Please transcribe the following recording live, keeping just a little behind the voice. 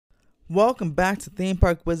Welcome back to Theme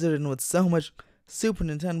Park Wizard, and with so much Super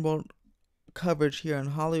Nintendo World coverage here in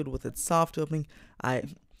Hollywood with its soft opening, I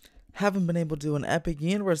haven't been able to do an Epic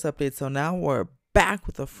Universe update, so now we're back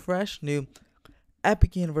with a fresh new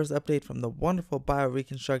Epic Universe update from the wonderful Bio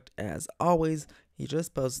Reconstruct. As always, he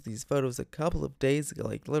just posted these photos a couple of days ago,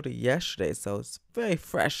 like literally yesterday, so it's very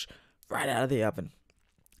fresh, right out of the oven.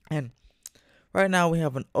 And right now we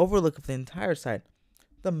have an overlook of the entire site.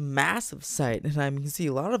 The massive site, and you can see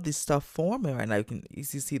a lot of this stuff forming right now. You can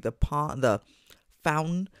see the pond, the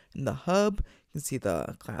fountain, and the hub. You can see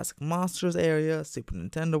the classic monsters area, Super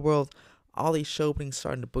Nintendo World. All these show openings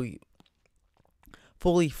starting to be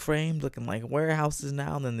fully framed, looking like warehouses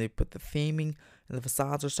now. And then they put the theming, and the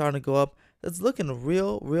facades are starting to go up. It's looking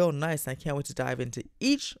real nice. And I can't wait to dive into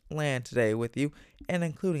each land today with you, and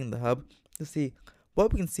including the hub, to see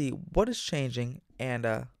what we can see, what is changing,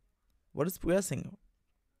 and what is progressing.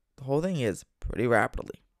 The whole thing is pretty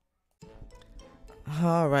rapidly.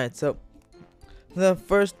 Alright, so the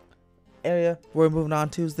first area we're moving on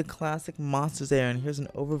to is the classic monsters area, and here's an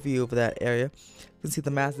overview of that area. You can see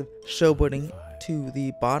the massive showboating to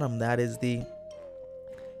the bottom. That is the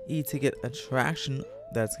e-ticket attraction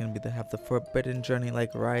that's going to be have the Forbidden Journey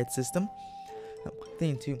like ride system.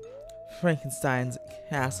 Thing to Frankenstein's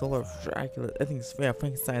castle, or Dracula, I think it's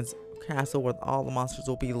Frankenstein's castle, where all the monsters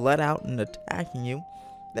will be let out and attacking you.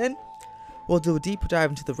 Then we'll do a deeper dive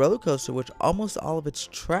into the roller coaster, which almost all of its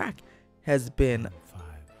track has been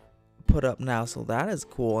put up now, so that is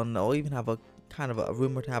cool. And they'll even have a kind of a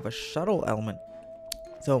rumor to have a shuttle element,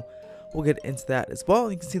 so we'll get into that as well.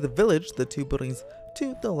 You can see the village, the two buildings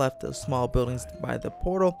to the left, those small buildings by the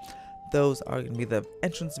portal. Those are going to be the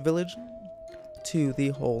entrance village to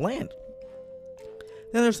the whole land.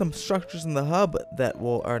 Then there's some structures in the hub that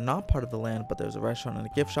are not part of the land, but there's a restaurant and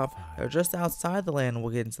a gift shop that are just outside the land, and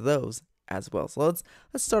we'll get into those as well. So let's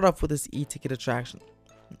start off with this e-ticket attraction.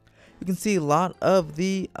 You can see a lot of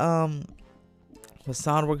the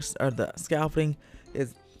facade works, or the scaffolding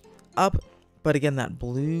is up, but again, that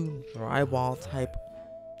blue drywall type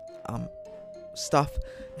stuff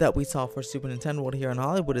that we saw for Super Nintendo World here in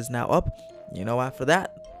Hollywood is now up. After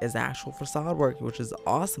that is actual facade work, which is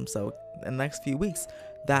awesome. So in the next few weeks,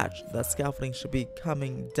 that scaffolding should be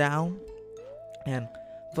coming down and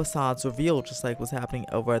facades revealed, just like what's happening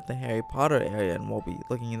over at the Harry Potter area, and we'll be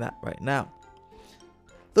looking at that right now.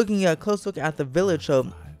 Looking at a close look at the village,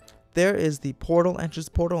 so there is the portal, entrance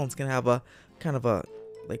portal, and it's gonna have a kind of a,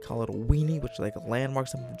 they call it a weenie, which is like a landmark,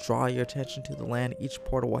 something to draw your attention to the land. Each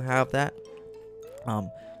portal will have that.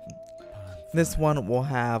 This one will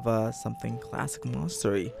have something classic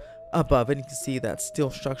monstery above it. You can see that steel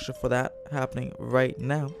structure for that happening right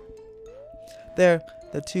now. There,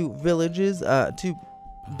 the two villages, two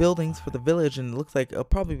buildings for the village, and it looks like it'll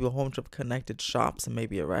probably be a whole bunch of connected shops and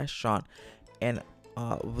maybe a restaurant, and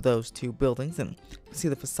those two buildings. And you can see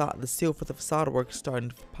the facade, the steel for the facade work starting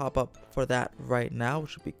to pop up for that right now,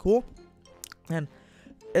 which would be cool. And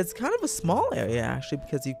it's kind of a small area actually,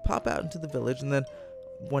 because you pop out into the village, and then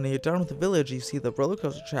when you're done with the village, you see the roller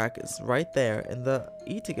coaster track is right there, and the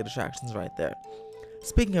e-ticket attraction is right there.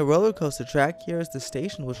 Speaking of roller coaster track, here's the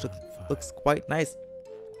station, which looks quite nice.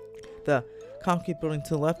 The concrete building to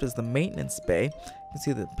the left is the maintenance bay. You can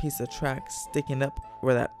see the piece of track sticking up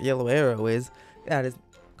where that yellow arrow is. That is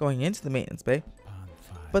going into the maintenance bay.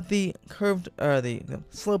 But the curved, the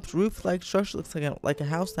sloped roof-like structure looks like a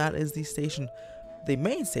house. That is the station, the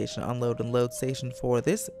main station, unload and load station for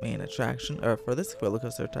this main attraction, or for this roller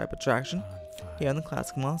coaster type attraction here in the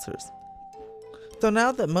Classic Monsters. So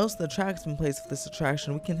now that most of the tracks have been placed for this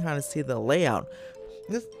attraction, we can kind of see the layout.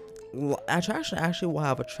 This attraction actually will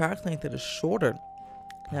have a track length that is shorter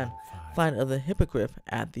than Flight of the Hippogriff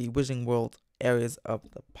at the Wizarding World areas of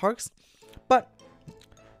the parks, but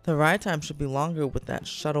the ride time should be longer with that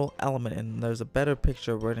shuttle element, and there's a better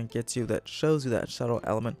picture where it gets you that shows you that shuttle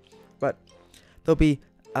element. But there'll be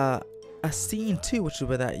a scene too, which is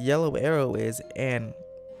where that yellow arrow is, and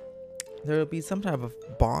there will be some type of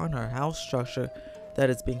barn or house structure that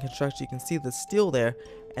is being constructed. You can see the steel there,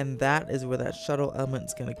 and that is where that shuttle element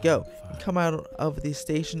is going to go. You come out of the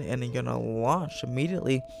station, and you're going to launch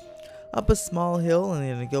immediately up a small hill, and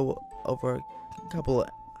you're going to go over a couple of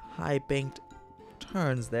high banked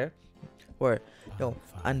turns there, where you'll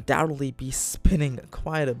undoubtedly be spinning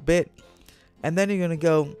quite a bit, and then you're going to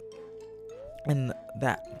go in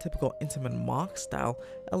that typical intimate mock style,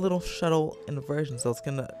 a little shuttle inversion. So it's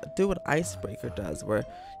gonna do what Icebreaker does, where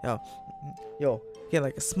you'll get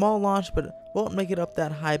like a small launch, but it won't make it up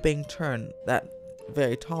that high bank turn, that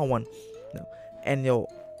very tall one, and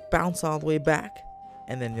you'll bounce all the way back,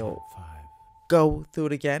 and then you'll go through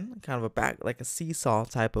it again, kind of a back like a seesaw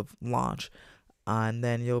type of launch, and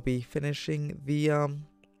then you'll be finishing the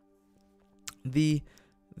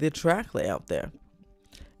track layout there.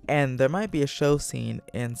 And there might be a show scene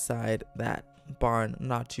inside that barn,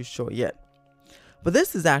 not too sure yet. But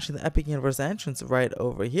this is actually the Epic Universe entrance right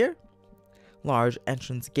over here. Large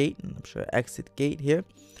entrance gate, and I'm sure exit gate here.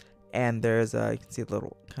 And there's you can see a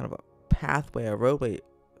little kind of a pathway, a roadway,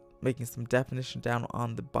 making some definition down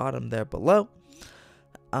on the bottom there below.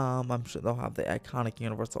 I'm sure they'll have the iconic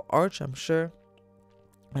Universal Arch, I'm sure,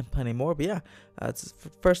 and plenty more. But yeah, it's the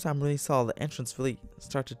first time I really saw the entrance really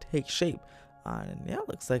start to take shape. And yeah,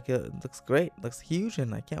 looks like it looks great, looks huge,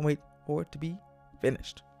 and I can't wait for it to be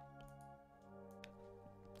finished.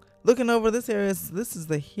 Looking over this area, this is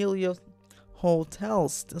the Helios Hotel.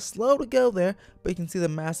 Still slow to go there, but you can see the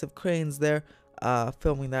massive cranes there,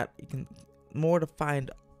 filming that. You can more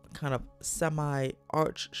defined kind of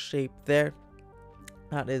semi-arch shape there.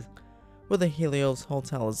 That is where the Helios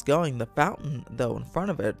Hotel is going. The fountain, though, in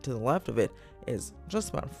front of it, to the left of it, is just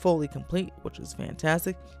about fully complete, which is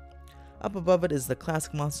fantastic. Up above it is the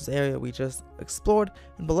Classic Monsters area we just explored,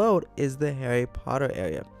 and below it is the Harry Potter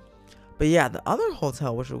area. But yeah, the other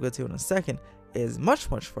hotel, which we'll get to in a second, is much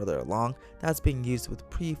further along. That's being used with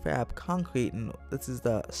prefab concrete, and this is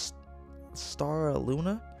the Stara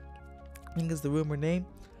Luna, I think is the rumored name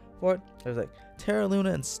for it. There's like Terra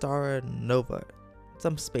Luna and Stara Nova,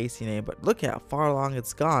 some spacey name, but look at how far along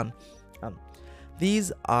it's gone.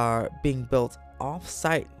 These are being built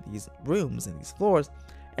off-site, these rooms and these floors,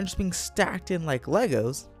 and just being stacked in like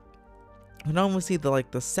Legos. You normally see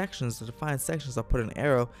the sections, the defined sections. I'll put an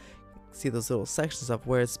arrow. See those little sections of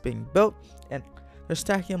where it's being built, and they're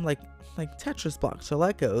stacking them like Tetris blocks or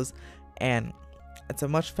Legos, and it's a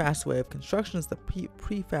much faster way of construction. It's the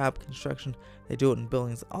prefab construction. They do it in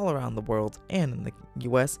buildings all around the world and in the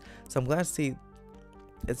US, so I'm glad to see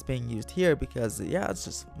it's being used here, because yeah, it's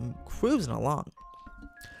just cruising along.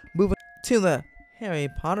 Moving to the Harry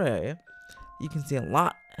Potter area, you can see a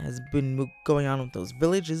lot has been going on with those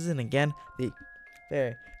villages, and again, the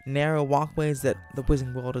very narrow walkways that the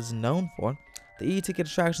Wizarding World is known for. The e-ticket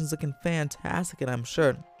attractions looking fantastic, and I'm sure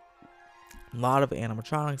a lot of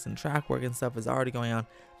animatronics and track work and stuff is already going on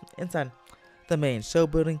inside the main show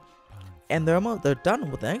building. And they're done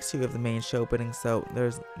with the exterior of the main show building, so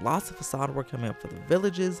there's lots of facade work coming up for the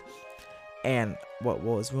villages. And what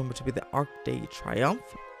was rumored to be the Arc de Triomphe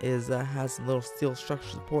is has a little steel structure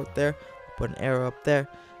support there. Put an arrow up there.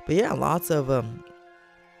 But yeah, lots of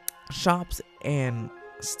shops and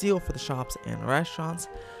steel for the shops and restaurants.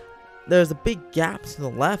 There's a big gap to the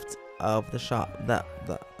left of the shop,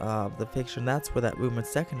 the picture, and that's where that rumored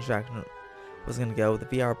second attraction was going to go, the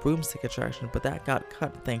VR broomstick attraction, but that got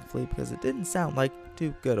cut, thankfully, because it didn't sound like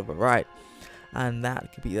too good of a ride. And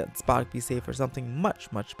that spot could be saved for something much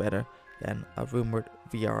better than a rumored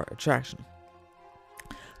VR attraction.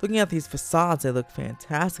 Looking at these facades, they look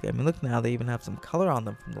fantastic. I mean, look now, they even have some color on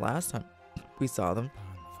them from the last time we saw them.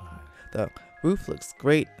 The roof looks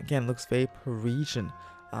great. Again, looks very Parisian.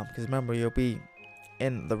 Because remember, you'll be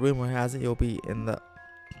in, the rumor has it, you'll be in the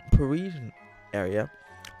Parisian area.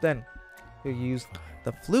 Then you'll use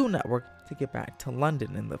the Flu network to get back to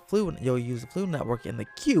London. And you'll use the Flu network in the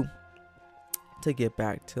queue to get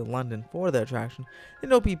back to London for the attraction. And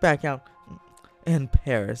you'll be back out in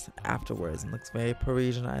Paris afterwards. And looks very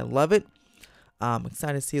Parisian. I love it. I'm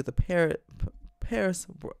excited to see what the Paris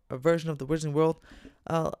version of the Wizarding World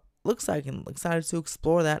looks like, and excited to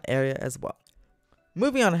explore that area as well.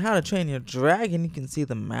 Moving on to How to Train Your Dragon, you can see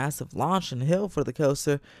the massive launch and hill for the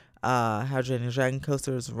coaster. How to Train Your Dragon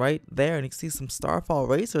coaster is right there, and you can see some Starfall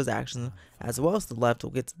Racers action as well as to the left.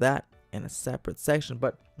 We'll get to that in a separate section,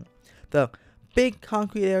 but the big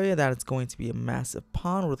concrete area, that is going to be a massive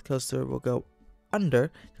pond where the coaster will go in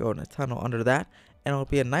a tunnel under that, and it'll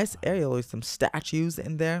be a nice area with some statues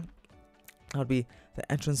in there. That'll be the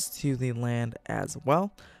entrance to the land as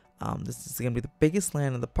well. This is going to be the biggest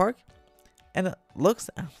land in the park, and it looks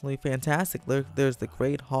absolutely fantastic. There's the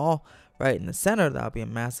Great Hall right in the center. That'll be a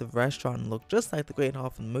massive restaurant and look just like the Great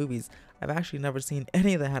Hall from the movies. I've actually never seen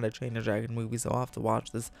any of the How to Train Your Dragon movies, so I'll have to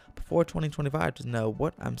watch this before 2025 to know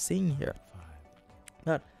what I'm seeing here.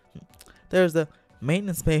 But there's the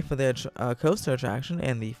maintenance bay for the coaster attraction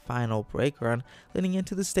and the final brake run leading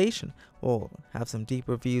into the station. We'll have some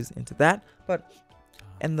deeper views into that, but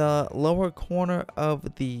in the lower corner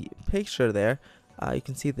of the picture there, you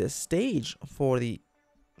can see the stage for the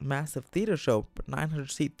massive theater show.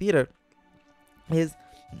 900-seat theater is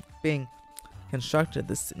being constructed.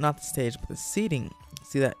 Not the stage, but the seating.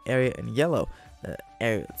 See that area in yellow?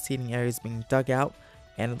 The seating area is being dug out,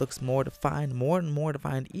 and it looks more defined, more and more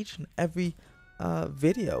defined each and every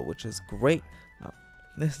video, which is great.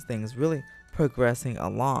 This thing is really progressing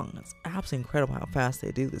along. It's absolutely incredible how fast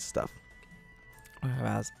they do this stuff.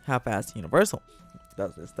 Or how fast Universal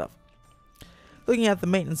does this stuff. Looking at the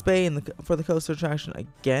maintenance bay for the coaster attraction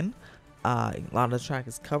again, a lot of the track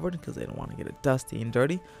is covered because they don't want to get it dusty and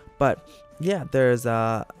dirty. But yeah, there's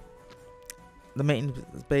the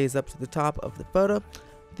maintenance bay is up to the top of the photo.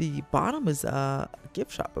 The bottom is a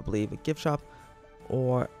gift shop, I believe, a gift shop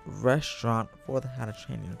or restaurant for the How to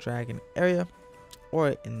Train Your Dragon area,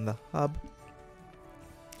 or in the hub.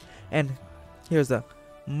 And here's a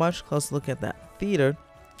much closer look at that theater.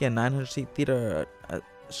 Again, 900-seat theater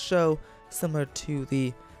show similar to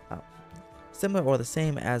the similar or the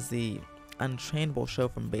same as the Untrainable show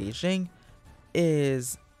from Beijing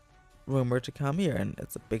is rumored to come here, and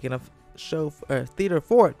it's a big enough show theater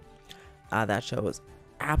for it. That show is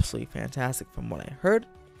absolutely fantastic from what I heard.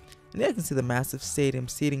 And yeah, you can see the massive stadium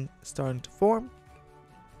seating starting to form,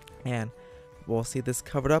 and we'll see this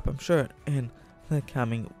covered up, I'm sure, in the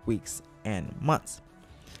coming weeks and months.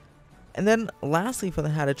 And then lastly, for the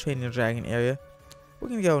How to Train Your Dragon area, we're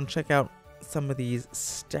going to go and check out some of these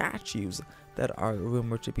statues that are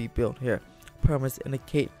rumored to be built here. Permits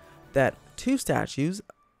indicate that 2 statues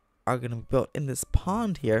are going to be built in this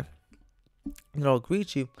pond here, and it'll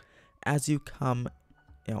greet you as you come,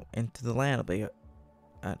 into the land. It'll be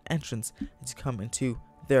an entrance as you come into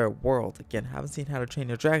their world. Again, haven't seen How to Train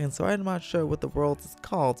Your Dragon, so I'm not sure what the world is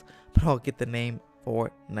called, but I'll get the name for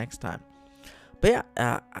it next time. But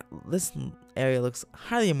yeah, this area looks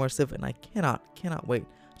highly immersive, and I cannot wait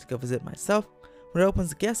to go visit myself. When it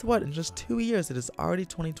opens, guess what? In just 2 years, it is already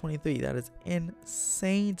 2023. That is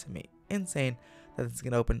insane to me. Insane that it's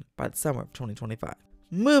going to open by the summer of 2025.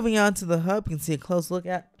 Moving on to the hub, you can see a close look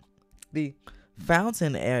at the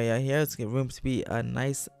fountain area here. It's got room to be a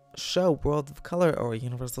nice show, World of Color or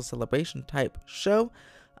Universal Celebration type show.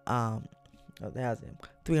 It has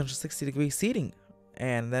 360-degree seating,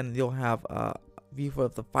 and then you'll have a view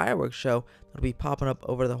of the fireworks show that'll be popping up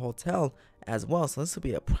over the hotel as well. So this will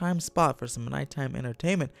be a prime spot for some nighttime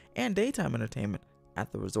entertainment and daytime entertainment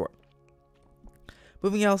at the resort.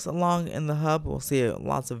 Moving else along in the hub, we'll see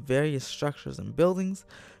lots of various structures and buildings.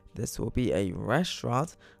 This will be a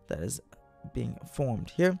restaurant that is being formed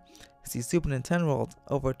here. You see Super Nintendo World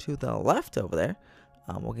over to the left over there.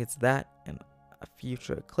 We'll get to that in a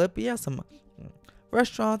future clip. But yeah, some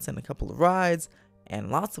restaurants and a couple of rides and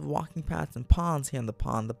lots of walking paths and ponds here in the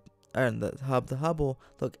pond. In the hub. The hub will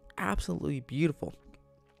look absolutely beautiful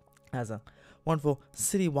as a wonderful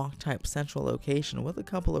city walk type central location with a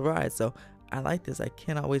couple of rides. So I like this. I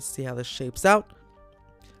cannot wait to see how this shapes out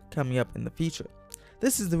coming up in the future.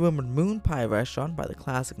 This is the rumored Moon Pie restaurant by the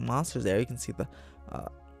Classic Monsters area. You can see the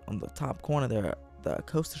on the top corner there, the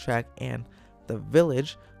coaster track and the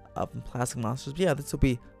village of Classic Monsters. But yeah, this will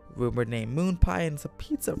be rumored name Moon Pie, and it's a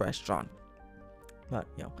pizza restaurant, but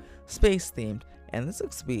space themed. And this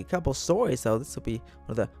looks to be a couple stories, so this will be one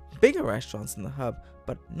of the bigger restaurants in the hub,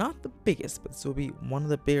 but not the biggest, but this will be one of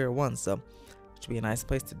the bigger ones. So it should be a nice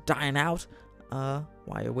place to dine out while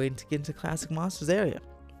you're waiting to get into Classic Monsters area.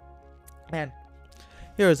 And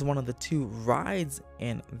here is one of the 2 rides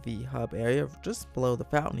in the hub area, just below the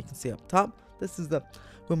fountain. You can see up top. This is the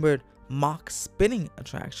rumored mock spinning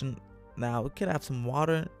attraction. Now, it could have some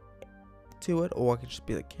water to it, or it could just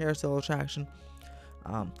be the carousel attraction.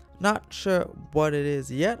 Not sure what it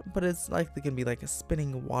is yet, but it's likely going to be like a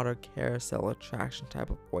spinning water carousel attraction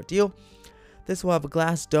type of ordeal. This will have a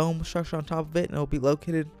glass dome structure on top of it, and it will be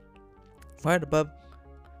located right above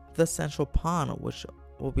the central pond, which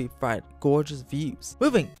will be provide gorgeous views.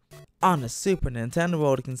 Moving on to Super Nintendo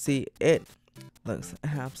World, you can see it looks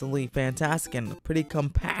absolutely fantastic and pretty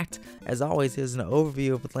compact. As always, here's an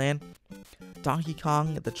overview of the land. Donkey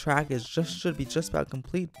Kong at the track should be just about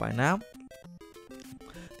complete by now.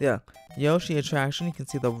 The Yoshi attraction, you can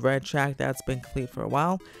see the red track that's been complete for a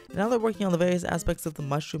while. And now they're working on the various aspects of the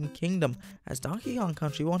Mushroom Kingdom, as Donkey Kong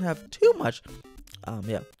Country won't have too much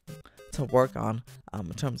to work on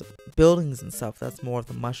in terms of buildings and stuff. That's more of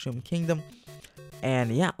the Mushroom Kingdom.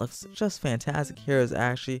 And yeah, it looks just fantastic. Here is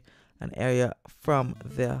actually an area from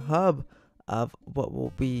the hub of what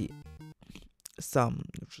will be some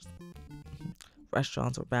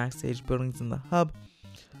restaurants or backstage buildings in the hub.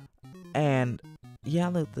 And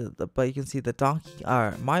yeah, but you can see the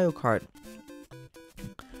Mario Kart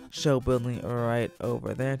show building right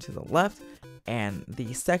over there to the left, and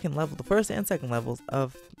the second level, the first and second levels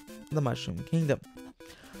of the Mushroom Kingdom.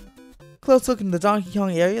 Close look in the Donkey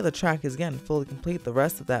Kong area. The track is again fully complete. The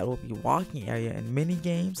rest of that will be walking area and mini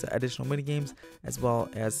games, additional mini games, as well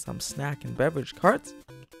as some snack and beverage carts.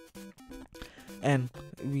 And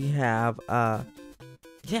we have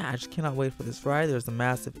yeah, I just cannot wait for this ride. There's a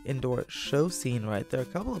massive indoor show scene right there. A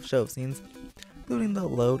couple of show scenes, including the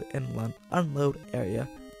load and unload area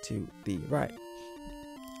to the right.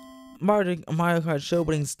 Mario Kart show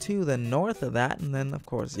brings to the north of that, and then of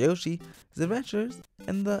course Yoshi's Adventures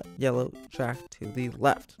in the yellow track to the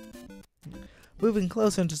left. Moving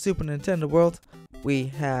closer into Super Nintendo World, we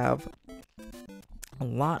have a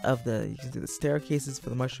lot of you can see the staircases for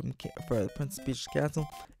the Princess Peach's Castle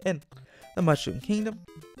in the Mushroom Kingdom.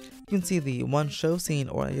 You can see the one show scene,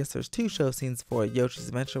 or I guess there's two show scenes for Yoshi's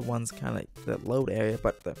Adventure. One's kind of the load area,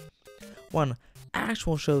 but the one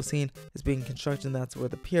actual show scene is being constructed, and that's where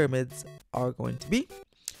the pyramids are going to be.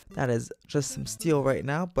 That is just some steel right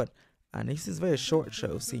now, but this is a very short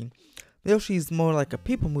show scene. Yoshi's more like a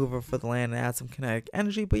people mover for the land and adds some kinetic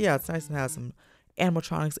energy, but yeah, it's nice to have some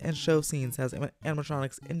animatronics and show scenes. It has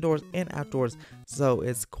animatronics indoors and outdoors, so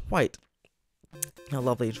it's quite a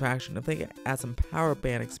lovely attraction. If they could add some power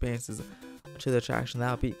band experiences to the attraction,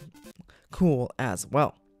 that would be cool as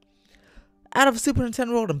well. Out of Super Nintendo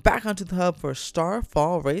World and back onto the hub for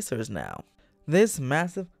Starfall Racers now. This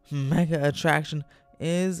massive mega attraction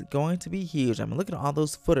is going to be huge. I mean, look at all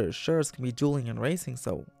those footers. Sure, it's going to be dueling and racing,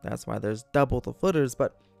 so that's why there's double the footers,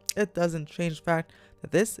 but it doesn't change the fact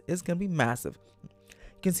that this is going to be massive.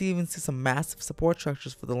 You can even see some massive support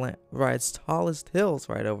structures for the ride's tallest hills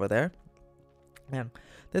right over there. And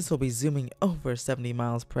this will be zooming over 70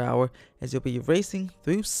 miles per hour as you'll be racing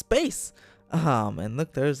through space. And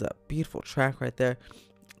look, there's a beautiful track right there.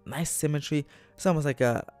 Nice symmetry. It's almost like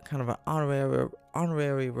a kind of an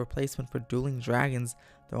honorary replacement for Dueling Dragons.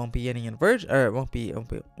 There won't be any inverted, or it won't be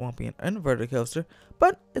an inverted coaster,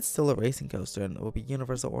 but it's still a racing coaster, and it will be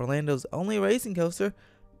Universal Orlando's only racing coaster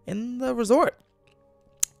in the resort.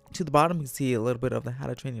 To the bottom, you can see a little bit of the How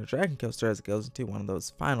to Train Your Dragon coaster as it goes into one of those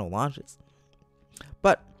final launches.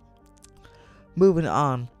 But moving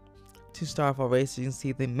on to Starfall Racer, you can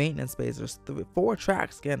see the maintenance bays. There's 4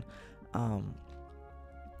 tracks again.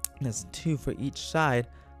 There's 2 for each side.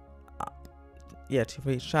 2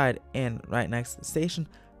 for each side, and right next to the station.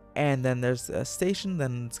 And then there's a station.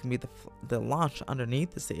 Then it's gonna be the launch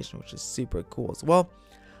underneath the station, which is super cool as well.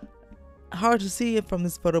 Hard to see it from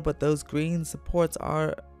this photo, but those green supports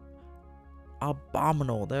are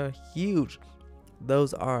abominable. They're huge.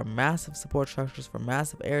 Those are massive support structures for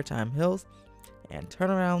massive airtime hills and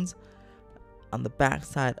turnarounds on the back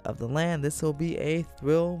side of the land. This will be a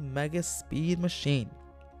thrill mega speed machine.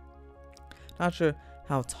 Not sure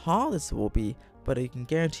how tall this will be, but you can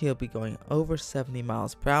guarantee it'll be going over 70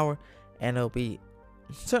 miles per hour, and it'll be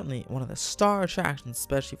certainly one of the star attractions,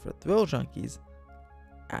 especially for thrill junkies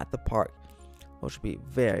at the park, which will be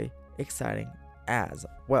very exciting as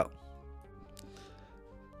well.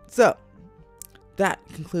 So that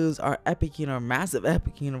concludes our massive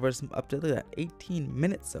Epic Universe update. Look at that, 18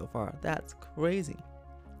 minutes so far. That's crazy.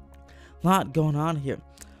 A lot going on here.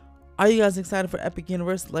 Are you guys excited for Epic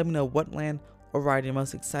Universe? Let me know what land or ride you're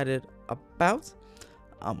most excited about,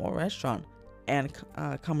 or restaurant, and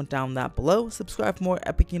comment down that below. Subscribe for more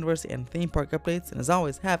Epic Universe and theme park updates, and as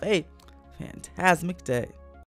always, have a fantastic day.